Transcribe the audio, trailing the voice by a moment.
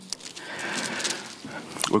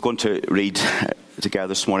We're going to read together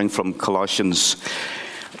this morning from Colossians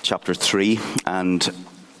chapter 3, and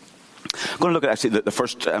I'm going to look at actually the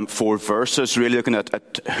first 4 verses, really looking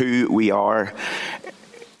at who we are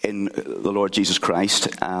in the Lord Jesus Christ.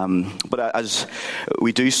 But as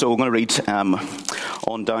we do so, we're going to read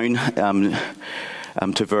on down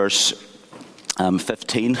to verse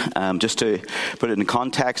 15, just to put it in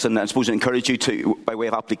context, and I suppose I encourage you to, by way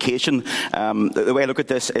of application, the way I look at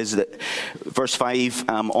this is that verse 5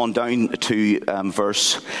 on down to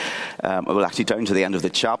verse, well, actually down to the end of the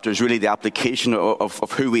chapter is really the application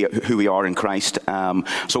of who we are in Christ.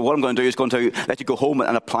 So what I'm going to do is going to let you go home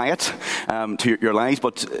and apply it to your lives,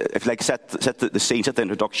 but if you like, set the scene, set the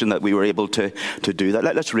introduction that we were able to do that.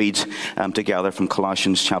 Let's read together from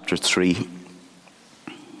Colossians chapter 3.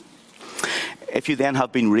 If you then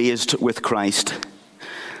have been raised with Christ,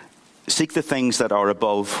 seek the things that are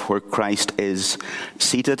above, where Christ is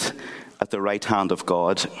seated at the right hand of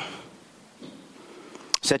God.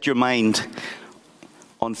 Set your mind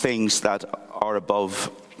on things that are above,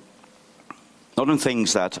 not on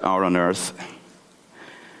things that are on earth.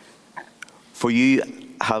 For you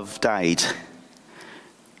have died,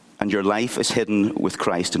 and your life is hidden with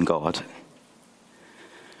Christ in God.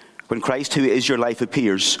 When Christ, who is your life,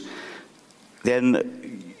 appears,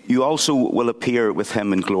 then you also will appear with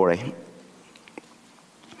him in glory.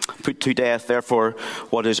 Put to death, therefore,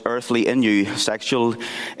 what is earthly in you: sexual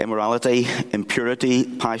immorality, impurity,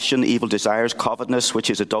 passion, evil desires, covetousness,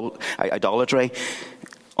 which is idolatry.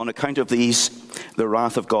 On account of these, the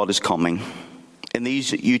wrath of God is coming. In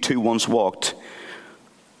these you too once walked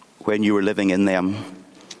when you were living in them.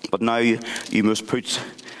 But now you must put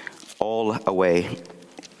all away: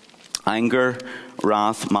 anger,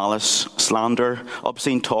 wrath, malice, slander,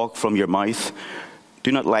 obscene talk from your mouth.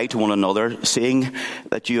 Do not lie to one another, seeing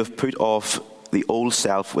that you have put off the old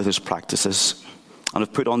self with its practices, and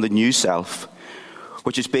have put on the new self,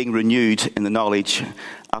 which is being renewed in the knowledge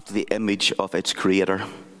after the image of its creator.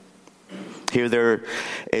 Here there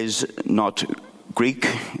is not Greek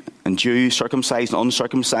and Jew, circumcised and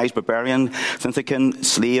uncircumcised, barbarian, Scythian,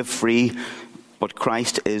 slave, free, but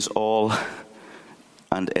Christ is all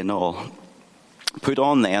and in all. Put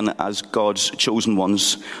on then, as God's chosen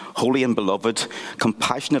ones, holy and beloved,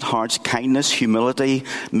 compassionate hearts, kindness, humility,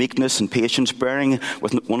 meekness, and patience, bearing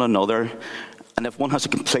with one another. And if one has a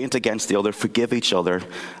complaint against the other, forgive each other,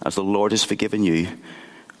 as the Lord has forgiven you.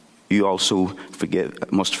 You also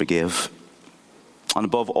must forgive. And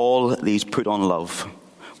above all these, put on love,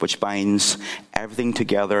 which binds everything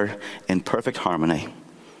together in perfect harmony.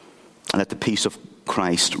 And let the peace of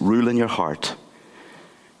Christ rule in your heart,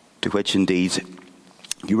 to which indeed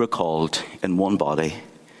you were called in one body,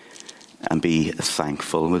 and be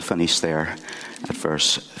thankful. We'll finish there at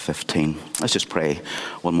verse 15. Let's just pray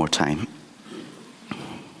one more time.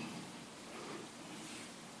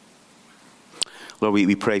 Lord,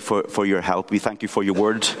 we pray for your help. We thank you for your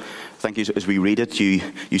word. Thank you as we read it,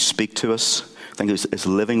 you speak to us. Thank you it's a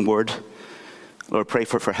living word. Lord, pray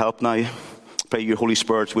for help now. Pray your Holy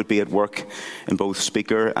Spirit would be at work in both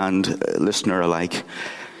speaker and listener alike.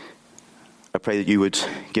 I pray that you would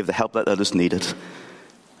give the help that is needed.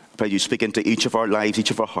 I pray you speak into each of our lives,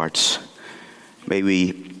 each of our hearts. May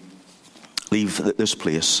we leave this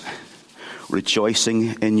place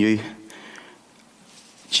rejoicing in you,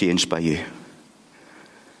 changed by you.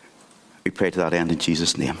 We pray to that end in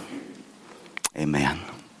Jesus' name. Amen.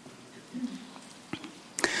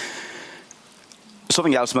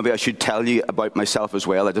 Something else maybe I should tell you about myself as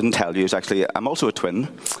well, I didn't tell you, is actually I'm also a twin.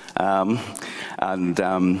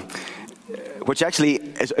 Which actually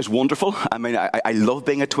is wonderful. I mean, I love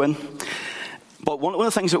being a twin. But one of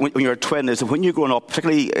the things that when you're a twin is that when you're growing up,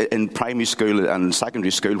 particularly in primary school and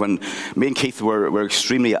secondary school, when me and Keith were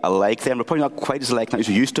extremely alike then, we're probably not quite as alike now as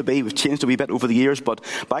we used to be. We've changed a wee bit over the years, but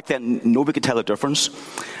back then nobody could tell the difference.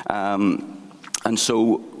 And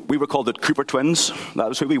so we were called the Cooper twins. That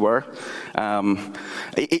was who we were.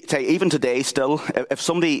 Even today still, if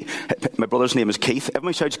somebody, my brother's name is Keith, if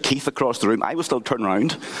everybody shouts Keith across the room, I will still turn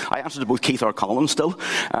around. I answer to both Keith or Colin still.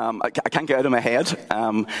 I can't get out of my head.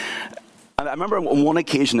 And I remember on one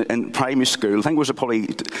occasion in primary school, I think it was probably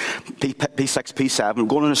P6, P7, we were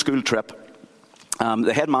going on a school trip.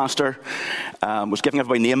 The headmaster was giving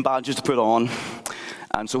everybody name badges to put on.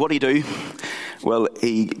 And so what did he do? Well,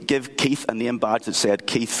 he gave Keith a name badge that said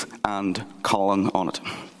Keith and Colin on it.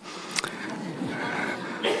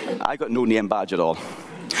 I got no name badge at all.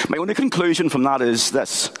 My only conclusion from that is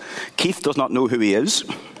this: Keith does not know who he is,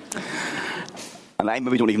 and I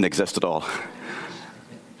maybe don't even exist at all.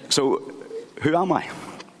 So, who am I?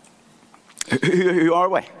 Who are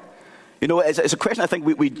we? You know, it's a question I think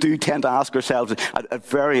we do tend to ask ourselves at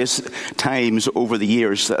various times over the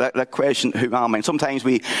years. That question, who am I? And sometimes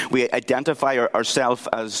we identify ourselves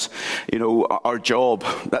as, you know, our job.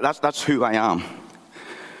 That's who I am.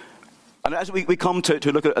 And as we come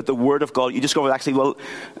to look at the Word of God, you discover actually, well,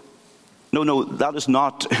 no, that is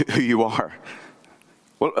not who you are.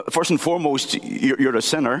 Well, first and foremost, you're a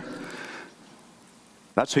sinner.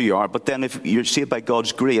 That's who you are. But then if you're saved by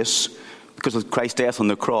God's grace, because of Christ's death on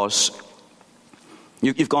the cross,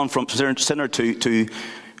 you've gone from sinner to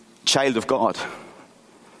child of God.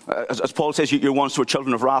 As Paul says, you once were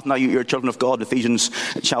children of wrath, now you're children of God, Ephesians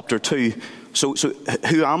chapter 2. So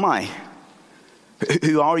who am I?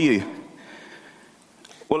 Who are you?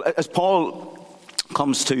 Well, as Paul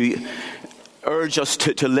comes to urge us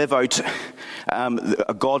to live out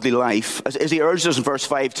a godly life, as he urges us in verse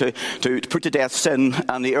 5 to put to death sin,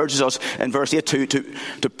 and he urges us in verse 8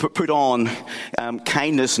 to put on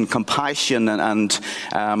kindness and compassion and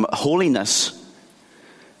holiness.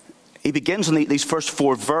 He begins in these first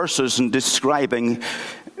 4 verses in describing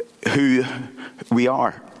who we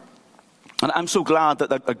are. And I'm so glad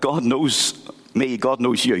that God knows me, God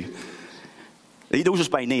knows you. He knows us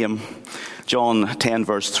by name. John 10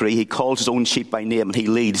 verse 3, he calls his own sheep by name and he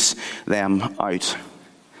leads them out.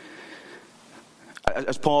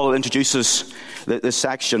 As Paul introduces this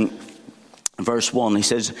section, verse 1, he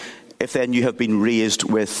says, if then you have been raised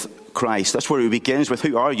with Christ. That's where he begins with,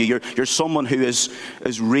 who are you? You're someone who is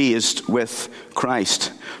raised with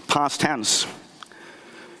Christ. Past tense.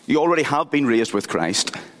 You already have been raised with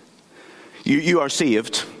Christ. You are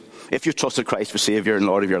saved. If you've trusted Christ for Savior and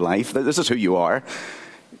Lord of your life, this is who you are.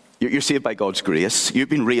 You're saved by God's grace. You've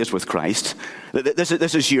been raised with Christ.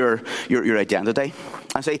 This is your identity.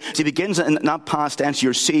 And so he begins in that past tense.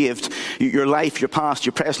 You're saved. Your life, your past,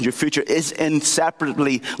 your present, your future is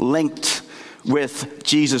inseparably linked with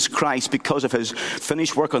Jesus Christ because of his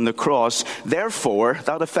finished work on the cross. Therefore,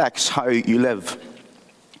 that affects how you live.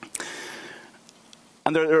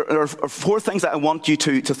 And there are 4 things that I want you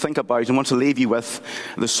to think about and want to leave you with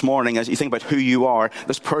this morning as you think about who you are,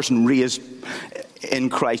 this person raised in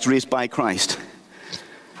Christ, raised by Christ.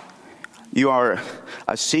 You are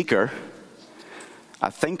a seeker,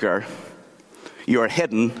 a thinker, you are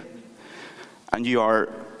hidden, and you are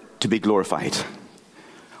to be glorified.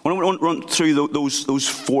 I want to run through those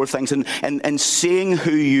 4 things. And seeing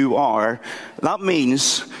who you are, that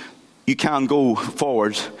means you can go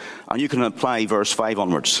forward and you can apply verse 5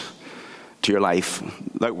 onwards to your life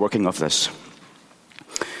without working off this.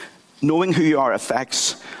 Knowing who you are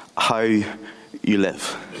affects how you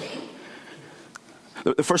live.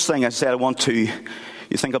 The first thing I said I want you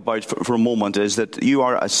think about for a moment is that you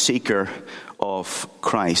are a seeker of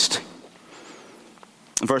Christ.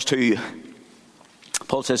 In verse 2,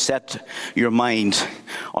 Paul says, set your mind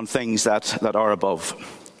on things that are above.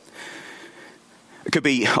 It could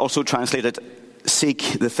be also translated,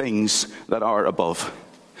 seek the things that are above.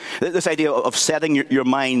 This idea of setting your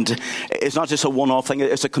mind is not just a one-off thing,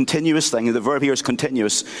 it's a continuous thing. The verb here is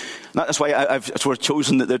continuous. That's why I've sort of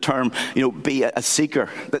chosen the term, be a seeker.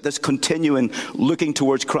 That this continuing, looking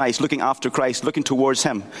towards Christ, looking after Christ, looking towards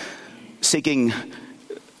him, seeking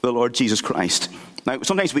the Lord Jesus Christ. Now,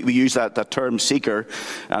 sometimes we use that term seeker,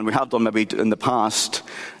 and we have done maybe in the past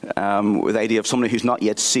with the idea of somebody who's not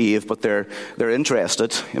yet saved, but they're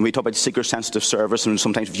interested. And we talk about seeker-sensitive service, and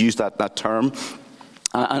sometimes we've used that term.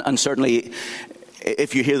 And certainly,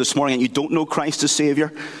 if you're here this morning and you don't know Christ as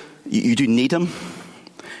Savior, you do need him.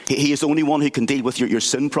 He is the only one who can deal with your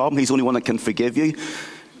sin problem. He's the only one that can forgive you.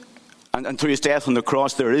 And through his death on the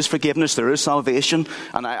cross, there is forgiveness, there is salvation.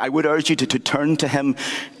 And I would urge you to turn to him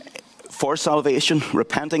for salvation,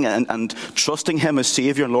 repenting and trusting him as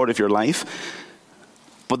Savior and Lord of your life.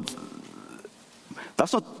 But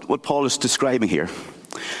that's not what Paul is describing here.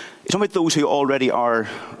 He's talking about those who already are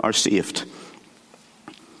saved.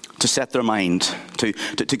 To set their mind, to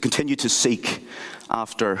continue to seek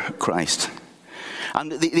after Christ.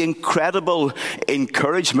 And the incredible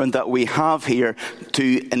encouragement that we have here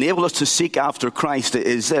to enable us to seek after Christ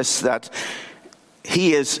is this, that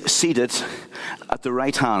he is seated at the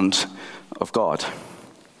right hand of God.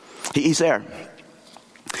 He's there.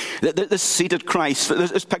 This seated Christ,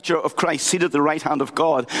 this picture of Christ seated at the right hand of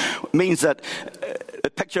God means that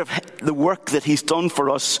a picture of the work that he's done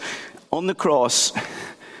for us on the cross.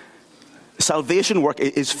 Salvation work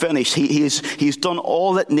is finished. He's done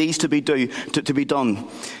all that needs to be done.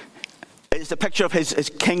 It's a picture of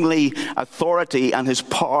his kingly authority and his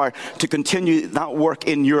power to continue that work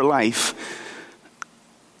in your life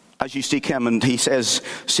as you seek him. And he says,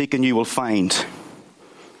 seek and you will find.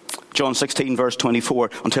 John 16, verse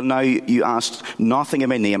 24, until now you asked nothing in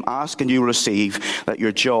my name. Ask and you will receive, that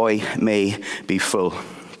your joy may be full.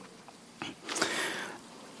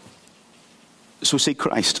 So seek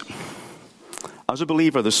Christ. As a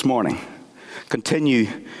believer this morning, continue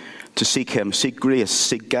to seek him. Seek grace,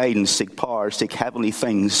 seek guidance, seek power, seek heavenly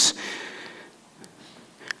things.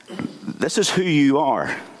 This is who you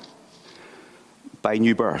are by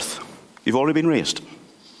new birth. You've already been raised.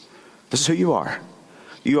 This is who you are.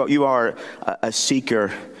 You are a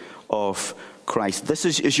seeker of Christ. This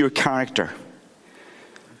is your character.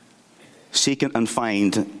 Seek and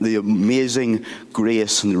find the amazing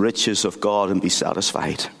grace and riches of God and be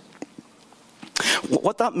satisfied.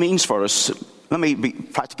 What that means for us, let me be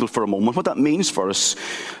practical for a moment. What that means for us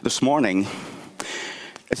this morning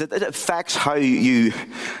is that it affects how you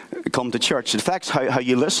come to church. It affects how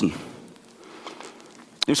you listen.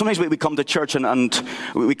 Sometimes we come to church and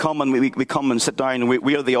we come and sit down and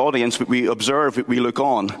we are the audience. We observe, we look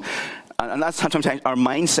on, and that's sometimes our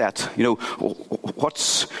mindset.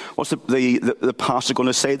 What's the pastor going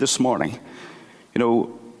to say this morning?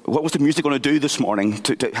 What was the music going to do this morning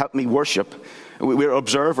to help me worship? We're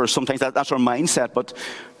observers. Sometimes that's our mindset. But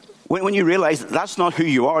when you realize that's not who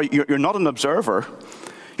you are, you're not an observer.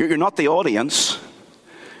 You're not the audience.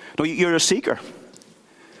 No, you're a seeker.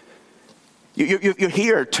 You're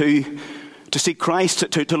here to seek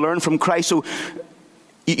Christ, to learn from Christ. So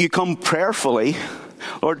you come prayerfully,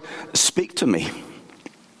 Lord, speak to me.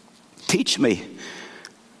 Teach me.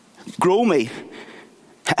 Grow me.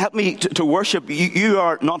 Help me to worship. You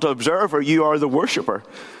are not the observer, you are the worshiper.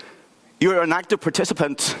 You are an active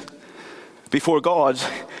participant before God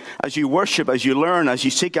as you worship, as you learn, as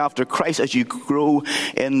you seek after Christ, as you grow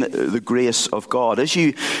in the grace of God, as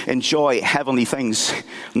you enjoy heavenly things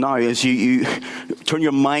now, as you turn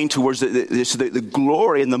your mind towards the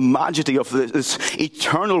glory and the majesty of this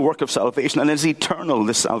eternal work of salvation. And it's eternal,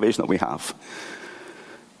 this salvation that we have.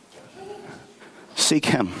 Seek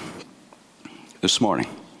him this morning.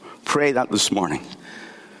 Pray that this morning.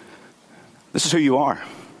 This is who you are.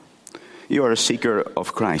 You are a seeker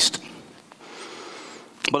of Christ.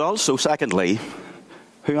 But also, secondly,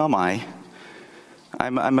 who am I?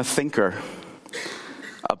 I'm a thinker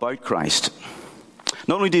about Christ.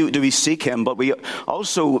 Not only do we seek him, but we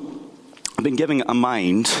also have been given a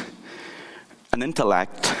mind, an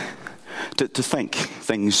intellect, to think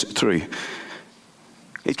things through.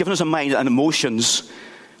 He's given us a mind and emotions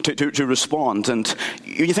to respond. And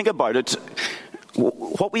when you think about it,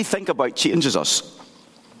 what we think about changes us.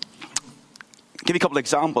 I'll give you a couple of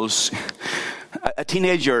examples. A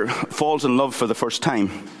teenager falls in love for the first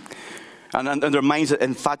time, and their mind's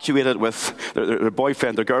infatuated with their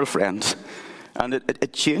boyfriend or girlfriend, and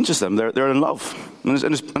it changes them. They're in love, and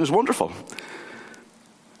it's wonderful.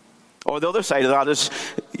 Or the other side of that is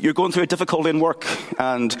you're going through a difficulty in work,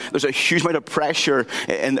 and there's a huge amount of pressure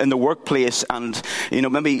in the workplace, and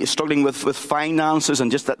maybe struggling with finances,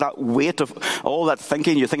 and just that weight of all that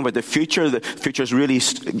thinking. You're thinking about the future. The future is really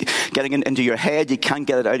getting into your head. You can't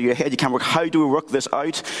get it out of your head. You can't work. How do we work this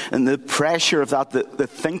out? And the pressure of that, the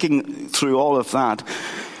thinking through all of that.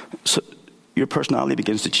 So your personality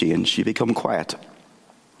begins to change. You become quiet.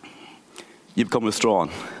 You become withdrawn.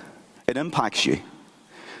 It impacts you.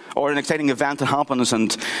 Or an exciting event that happens,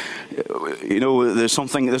 and there's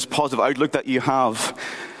this positive outlook that you have,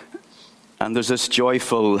 and there's this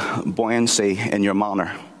joyful buoyancy in your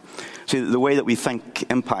manner. See, the way that we think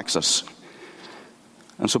impacts us.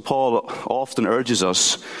 And so Paul often urges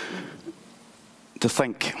us to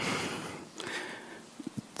think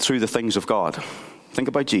through the things of God. Think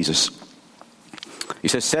about Jesus. He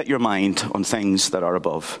says, set your mind on things that are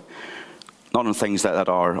above, not on things that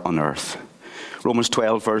are on earth. Romans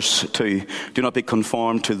 12, verse 2, do not be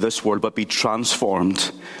conformed to this world, but be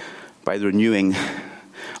transformed by the renewing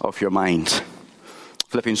of your mind.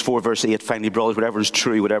 Philippians 4, verse 8, finally, brothers, whatever is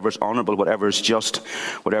true, whatever is honorable, whatever is just,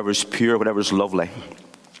 whatever is pure, whatever is lovely,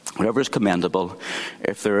 whatever is commendable,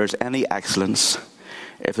 if there is any excellence,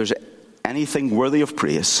 if there's anything worthy of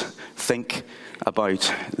praise, think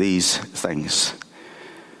about these things.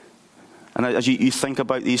 And as you think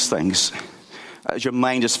about these things, as your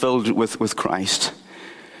mind is filled with Christ,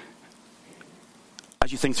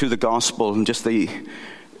 as you think through the gospel and just the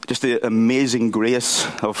amazing grace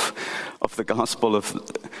of the gospel of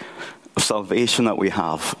salvation that we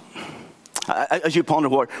have, as you ponder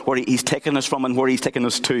where he's taken us from and where he's taken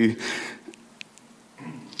us to,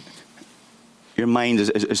 your mind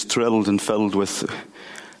is thrilled and filled with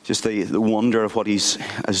just the wonder of what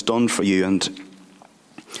has done for you, and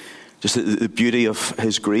just the beauty of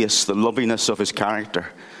his grace, the loveliness of his character,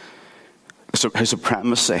 his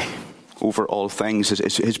supremacy, over all things,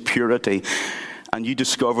 his purity, and you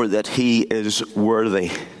discover that he is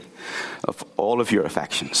worthy of all of your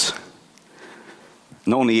affections.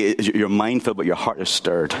 Not only is your mind filled, but your heart is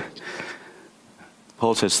stirred.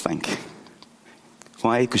 Paul says, think.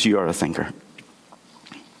 Why? Because you are a thinker.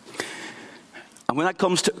 And when that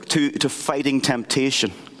comes to fighting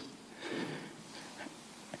temptation,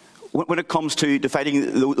 when it comes to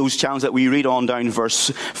fighting those challenges that we read on down verse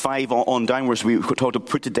 5 on downwards, we were told to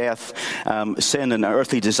put to death sin and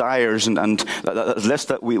earthly desires and that list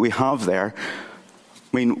that we have there.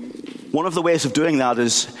 I mean, one of the ways of doing that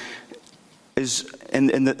is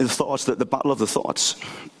in the thoughts, the battle of the thoughts.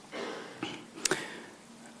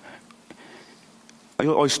 I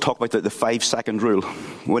always talk about the 5-second rule.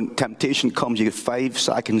 When temptation comes, you get 5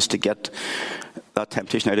 seconds to get that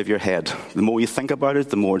temptation out of your head. The more you think about it,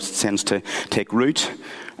 the more it tends to take root,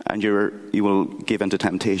 and you will give into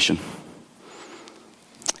temptation.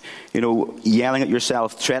 Yelling at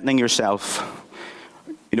yourself, threatening yourself.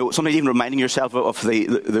 Sometimes even reminding yourself of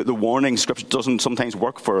the warning. Scripture doesn't sometimes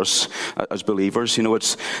work for us as believers.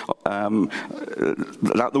 It's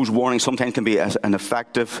those warnings sometimes can be as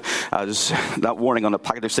ineffective as that warning on a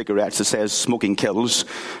packet of cigarettes that says smoking kills.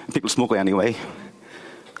 People smoke anyway.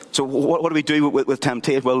 So what do we do with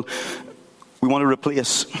temptation? Well, we want to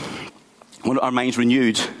replace. We want our minds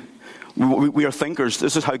renewed. We are thinkers.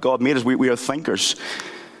 This is how God made us. We are thinkers.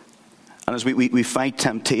 And as we fight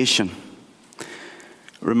temptation,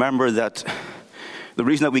 remember that the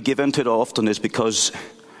reason that we give into it often is because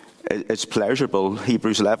it's pleasurable.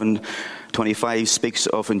 Hebrews 11:25 speaks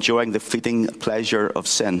of enjoying the fleeting pleasure of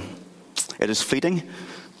sin. It is fleeting,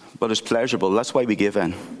 but it's pleasurable. That's why we give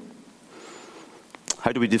in.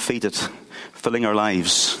 How do we defeat it? Filling our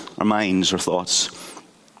lives, our minds, our thoughts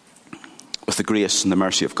with the grace and the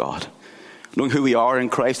mercy of God. Knowing who we are in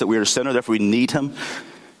Christ, that we are a sinner, therefore we need him.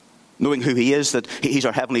 Knowing who he is, that he's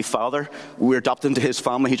our Heavenly Father. We're adopted into his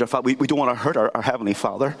family. He's our Father. We don't want to hurt our Heavenly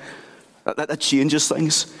Father. That changes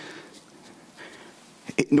things.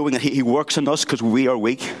 Knowing that he works in us because we are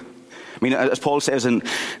weak. I mean, as Paul says in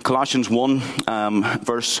Colossians 1,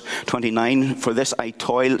 verse 29, for this I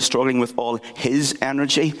toil, struggling with all his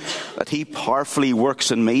energy, that he powerfully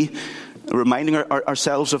works in me. Reminding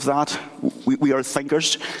ourselves of that. We are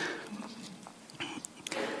thinkers.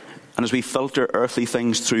 And as we filter earthly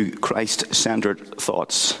things through Christ-centered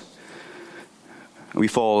thoughts, we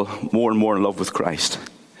fall more and more in love with Christ.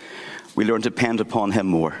 We learn to depend upon him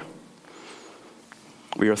more.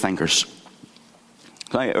 We are thinkers.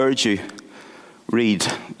 I urge you, read,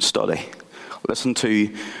 study, listen to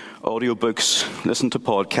audiobooks, listen to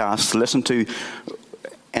podcasts, listen to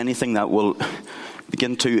anything that will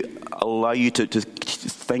begin to allow you to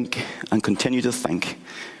think and continue to think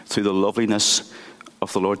through the loveliness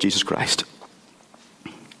of the Lord Jesus Christ.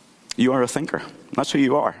 You are a thinker. That's who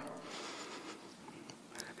you are.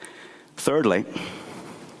 Thirdly,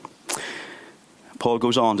 Paul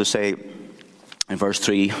goes on to say in verse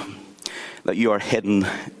 3 that you are hidden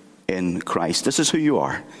in Christ. This is who you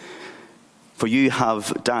are. For you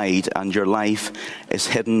have died and your life is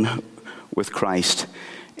hidden with Christ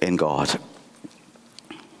in God.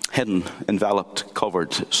 Hidden, enveloped,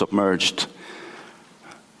 covered, submerged.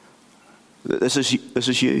 This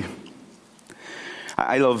is you.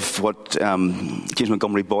 I love what James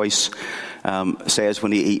Montgomery Boyce says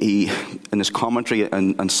when he in his commentary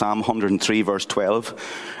on Psalm 103 verse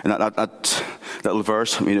 12, and that little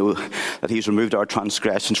verse, that he's removed our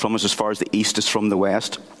transgressions from us as far as the east is from the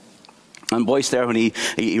west. And Boyce there, when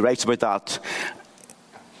he writes about that,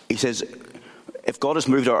 he says, if God has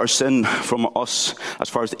moved our sin from us as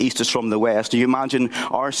far as the east is from the west, do you imagine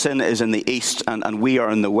our sin is in the east and we are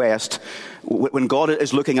in the west? When God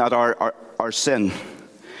is looking at our sin,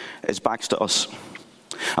 his back's to us.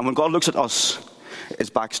 And when God looks at us, his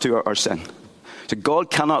back's to our sin. So God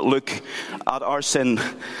cannot look at our sin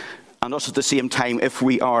and us at the same time if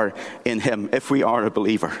we are in him, if we are a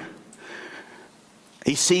believer.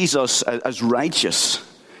 He sees us as righteous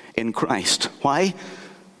in Christ. Why?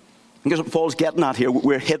 Because what Paul's getting at here,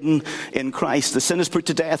 we're hidden in Christ. The sin is put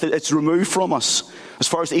to death. It's removed from us. As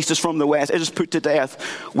far as the east is from the west, it is put to death.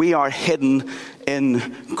 We are hidden in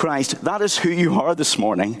Christ. That is who you are this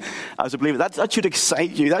morning as a believer. That should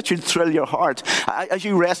excite you. That should thrill your heart. As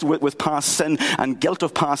you wrestle with past sin and guilt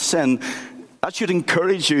of past sin, that should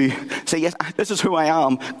encourage you. Say, yes, this is who I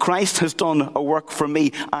am. Christ has done a work for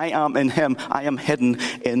me. I am in him. I am hidden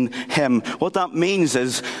in him. What that means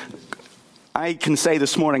is, I can say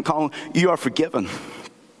this morning, Colin, you are forgiven.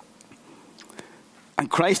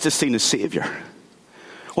 And Christ is seen as Savior.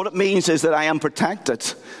 What it means is that I am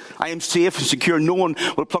protected. I am safe and secure. No one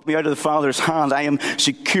will pluck me out of the Father's hand. I am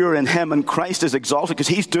secure in him, and Christ is exalted because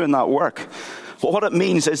he's doing that work. But what it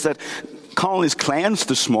means is that Colin is cleansed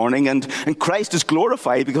this morning, and Christ is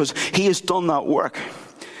glorified because he has done that work,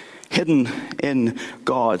 hidden in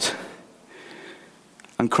God.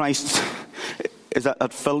 And Christ is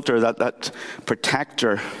that filter, that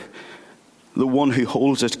protector, the one who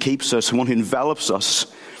holds us, keeps us, the one who envelops us.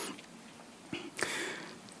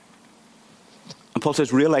 And Paul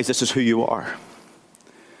says, realize this is who you are.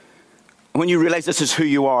 And when you realize this is who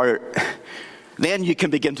you are, then you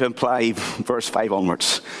can begin to apply verse 5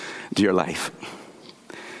 onwards to your life.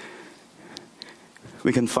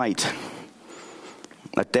 We can fight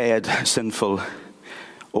a dead, sinful,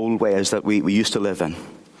 old ways that we used to live in,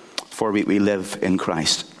 for we live in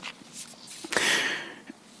Christ.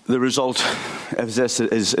 The result of this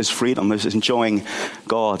is freedom, is enjoying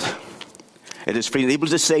God. It is freedom, able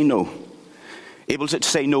to say no. Able to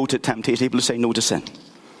say no to temptation, able to say no to sin.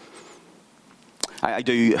 I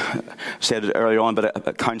do, said it earlier on,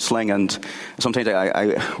 but counselling, and sometimes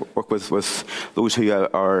I work with those who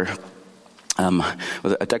are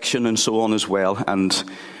with addiction and so on as well. And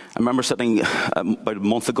I remember sitting about a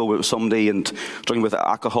month ago with somebody and struggling with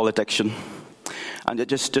alcohol addiction, and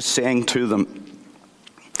just saying to them,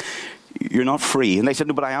 you're not free. And they said,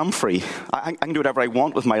 no, but I am free. I can do whatever I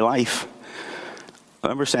want with my life. I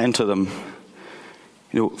remember saying to them,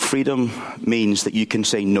 freedom means that you can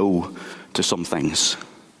say no to some things.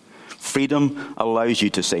 Freedom allows you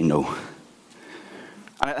to say no.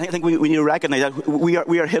 And I think we need to recognize that we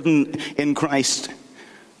are hidden in Christ.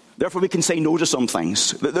 Therefore, we can say no to some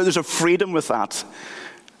things. There's a freedom with that.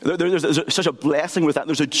 There's such a blessing with that.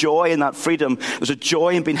 There's a joy in that freedom. There's a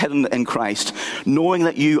joy in being hidden in Christ, knowing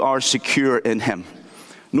that you are secure in him,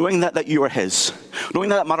 knowing that you are his, knowing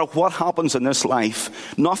that no matter what happens in this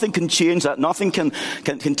life, nothing can change that, nothing can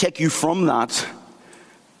take you from that.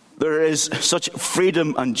 There is such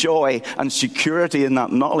freedom and joy and security in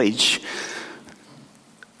that knowledge.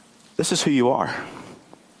 This is who you are.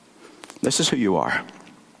 This is who you are.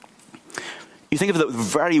 You think of the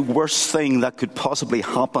very worst thing that could possibly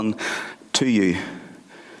happen to you.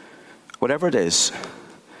 Whatever it is,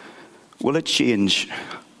 will it change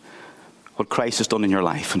what Christ has done in your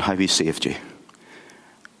life and how he saved you?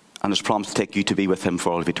 And has promised to take you to be with him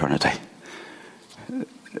for all of eternity?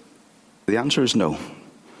 The answer is no.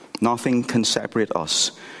 Nothing can separate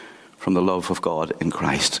us from the love of God in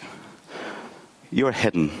Christ. You're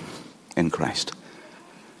hidden in Christ.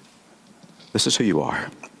 This is who you are.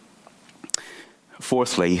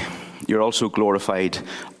 Fourthly, you're also glorified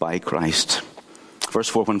by Christ. Verse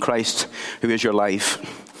 4, when Christ, who is your life,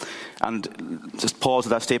 and just pause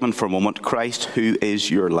at that statement for a moment, Christ, who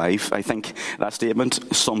is your life. I think that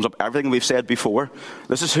statement sums up everything we've said before.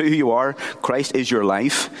 This is who you are. Christ is your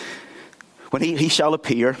life. When he shall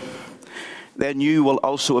appear, then you will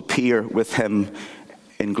also appear with him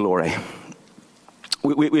in glory.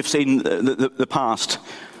 We've seen the past.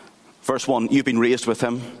 Verse 1, you've been raised with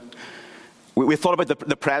him. We've thought about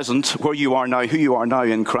the present, where you are now, who you are now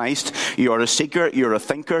in Christ. You are a seeker, you're a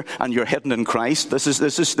thinker, and you're hidden in Christ. This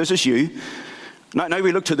is you. Now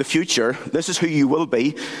we look to the future. This is who you will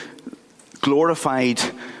be, glorified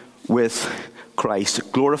with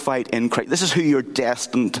Christ, glorified in Christ. This is who you're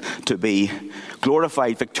destined to be.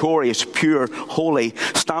 Glorified, victorious, pure, holy,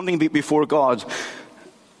 standing before God.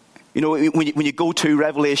 When you go to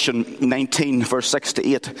Revelation 19, verse 6 to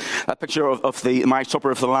 8, that picture of the marriage supper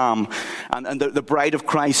of the Lamb, and the bride of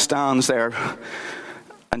Christ stands there,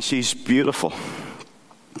 and she's beautiful,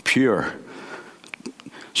 pure.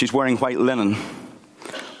 She's wearing white linen,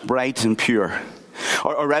 bright and pure.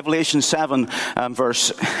 Or Revelation 7,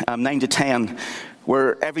 verse 9 to 10,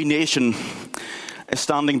 where every nation is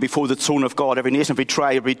standing before the throne of God. Every nation, every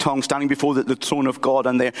tribe, every tongue standing before the throne of God,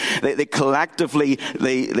 and they collectively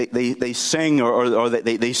they sing or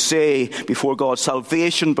they say before God,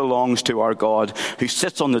 salvation belongs to our God who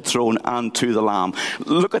sits on the throne and to the Lamb.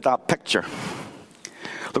 Look at that picture.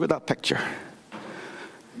 Look at that picture.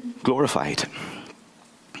 Glorified.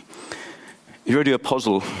 If you were to do a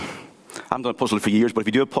puzzle, I haven't done a puzzle for years, but if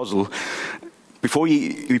you do a puzzle, before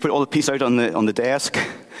you put all the pieces out on the desk.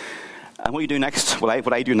 And what you do next,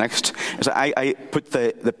 what I do next, is I put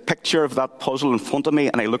the picture of that puzzle in front of me,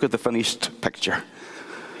 and I look at the finished picture,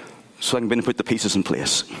 so I can begin to put the pieces in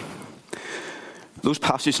place. Those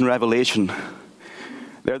passages in Revelation,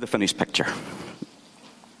 they're the finished picture.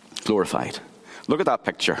 Glorified. Look at that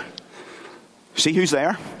picture. See who's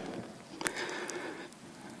there?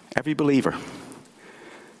 Every believer,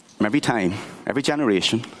 from every time, every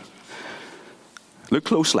generation. Look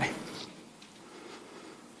closely.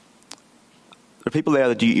 There are people there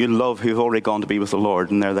that you love who've already gone to be with the Lord,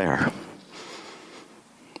 and they're there.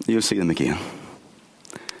 You'll see them again.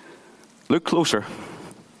 Look closer.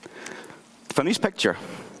 Finished picture.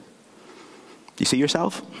 Do you see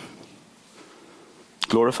yourself?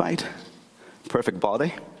 Glorified. Perfect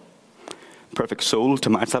body. Perfect soul to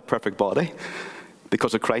match that perfect body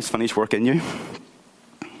because of Christ's finished work in you.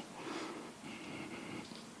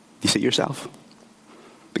 You see yourself?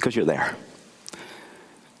 Because you're there.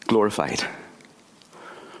 Glorified.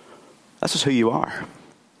 This is who you are.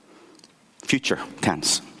 Future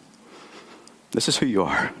tense. This is who you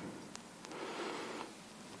are.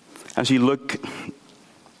 As you look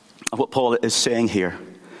at what Paul is saying here,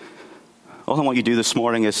 all I want you to do this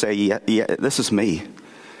morning is say, yeah, this is me.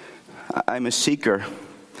 I'm a seeker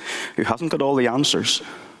who hasn't got all the answers.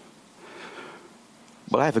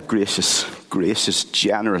 But I have a gracious,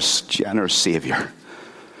 generous Savior.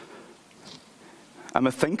 I'm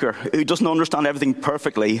a thinker who doesn't understand everything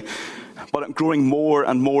perfectly, but I'm growing more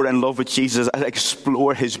and more in love with Jesus as I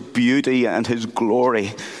explore his beauty and his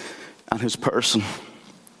glory and his person.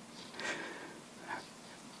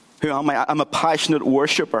 Who am I? I'm a passionate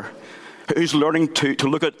worshiper who's learning to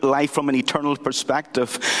look at life from an eternal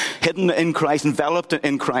perspective, hidden in Christ, enveloped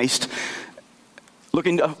in Christ,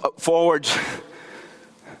 looking forward.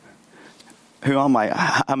 Who am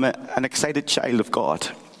I? I'm an excited child of God,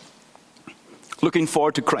 looking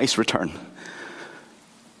forward to Christ's return.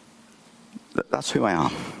 That's who I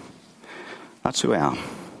am. That's who I am.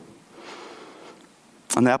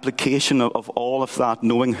 And the application of all of that,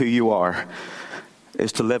 knowing who you are,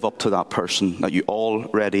 is to live up to that person that you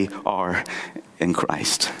already are in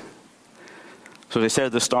Christ. So as I said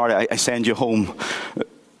at the start, I send you home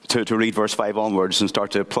to read verse 5 onwards and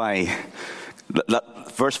start to apply.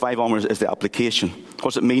 Verse 5 onwards is the application.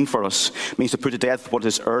 What does it mean for us? It means to put to death what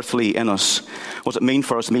is earthly in us. What does it mean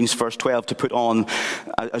for us? It means, verse 12, to put on,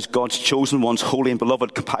 as God's chosen ones, holy and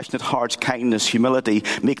beloved, compassionate hearts, kindness, humility,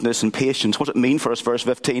 meekness, and patience. What does it mean for us? Verse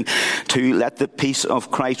 15, to let the peace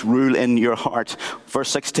of Christ rule in your heart. Verse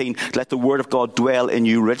 16, let the word of God dwell in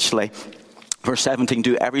you richly. Verse 17,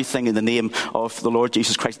 do everything in the name of the Lord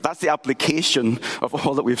Jesus Christ. That's the application of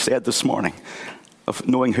all that we've said this morning, of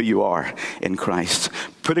knowing who you are in Christ.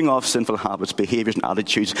 Putting off sinful habits, behaviors, and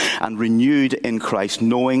attitudes, and renewed in Christ,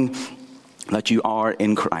 knowing that you are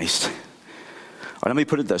in Christ. Or let me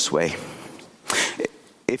put it this way.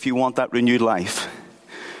 If you want that renewed life,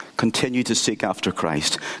 continue to seek after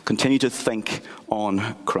Christ. Continue to think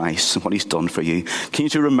on Christ and what he's done for you. Continue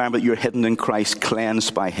to remember that you're hidden in Christ,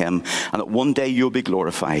 cleansed by him, and that one day you'll be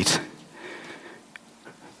glorified.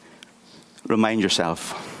 Remind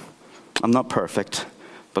yourself, I'm not perfect,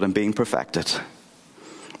 but I'm being perfected.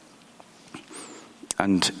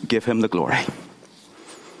 And give him the glory.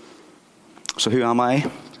 So who am I?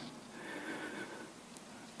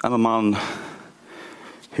 I'm a man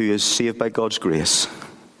who is saved by God's grace,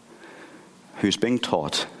 who's being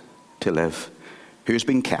taught to live, who's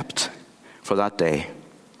been kept for that day,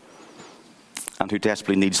 and who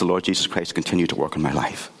desperately needs the Lord Jesus Christ to continue to work in my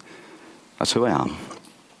life. That's who I am.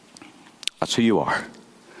 That's who you are.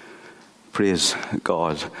 Praise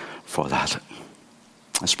God for that.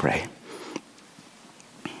 Let's pray.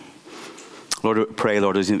 Lord, I pray,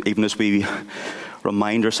 Lord, even as we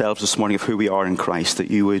remind ourselves this morning of who we are in Christ,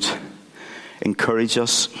 that you would encourage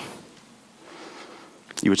us,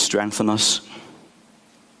 you would strengthen us.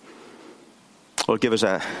 Lord, give us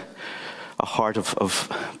a heart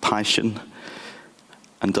of passion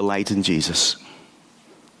and delight in Jesus.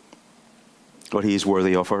 Lord, he is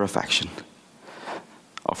worthy of our affection,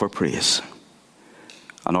 of our praise,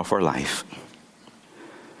 and of our life.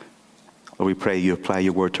 Lord, we pray you apply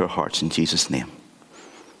your word to our hearts in Jesus' name.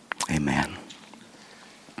 Amen.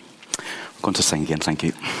 We're going to sing again. Thank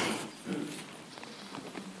you.